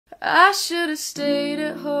I should've stayed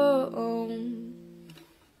at home,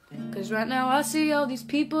 'cause right now I see all these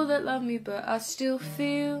people that love me, but I still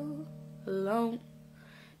feel alone.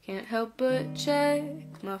 Can't help but check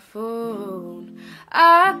my phone.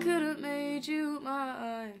 I could've made you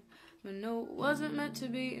mine, but no, it wasn't meant to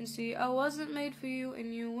be. And see, I wasn't made for you,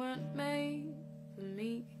 and you weren't made for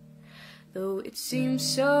me. Though it seems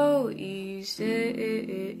so easy,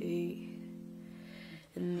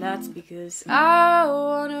 and that's because I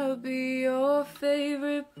wanna be your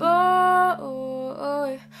favorite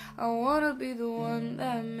boy. I wanna be the one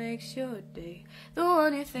that makes your day, the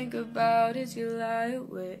one you think about as you lie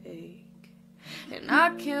awake. And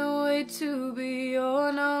I can't wait to be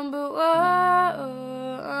your number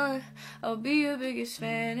one. I'll be your biggest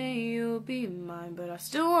fan and you'll be mine, but I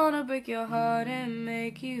still wanna break your heart and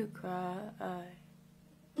make you cry.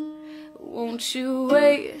 Won't you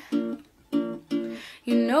wait?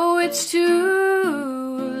 You know it's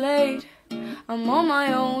too late. I'm on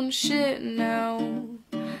my own shit now.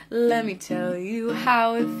 Let me tell you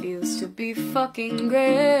how it feels to be fucking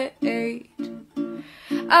great.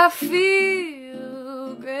 I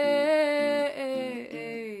feel great.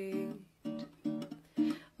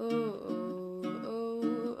 Oh, oh,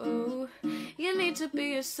 oh, oh. You need to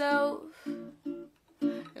be yourself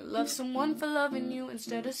and love someone for loving you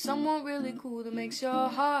instead of someone really cool that makes your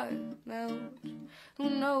heart melt. Who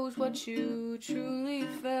knows what you truly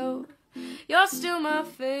felt? You're still my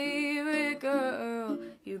favorite girl.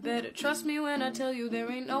 You better trust me when I tell you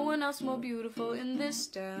there ain't no one else more beautiful in this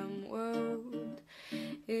damn world.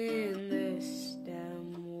 In this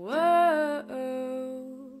damn world.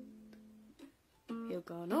 You're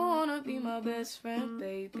gonna wanna be my best friend,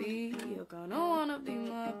 baby. You're gonna wanna be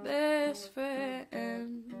my best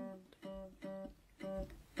friend.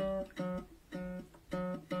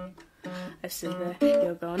 I said that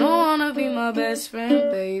you're gonna wanna be my best friend,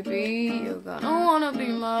 baby. You're gonna wanna be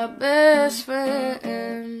my best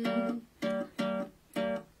friend.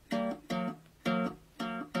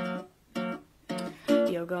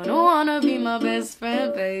 You're gonna wanna be my best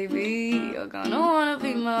friend, baby. You're gonna wanna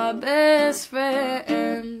be my best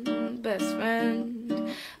friend. Best friend.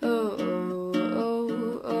 Oh, oh,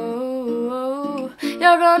 oh, oh, oh.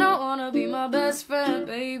 You're gonna wanna be my best friend,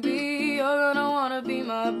 baby. You're gonna wanna be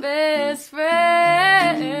my best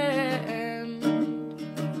friend.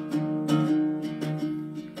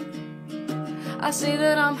 I say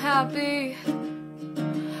that I'm happy.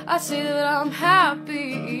 I say that I'm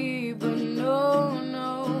happy, but no,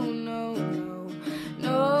 no, no,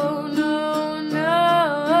 no, no, no,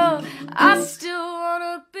 no. I still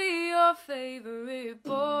wanna be your favorite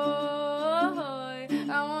boy.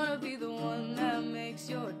 I wanna be the one that makes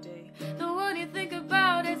your day, the one you think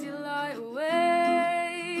about as you lie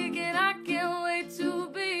awake. And I can't wait to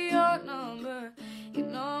be your number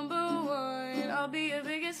one. I'll be your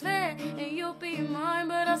biggest fan and you'll be mine,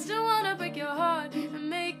 but I still wanna break your heart and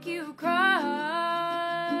make you cry.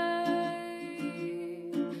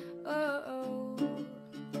 Oh, oh.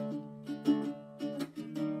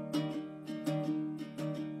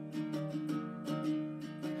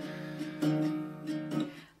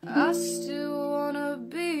 I still wanna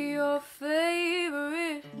be your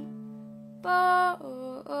favorite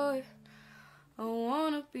boy. I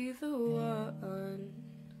wanna be the one.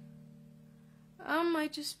 I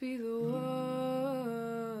might just be the one.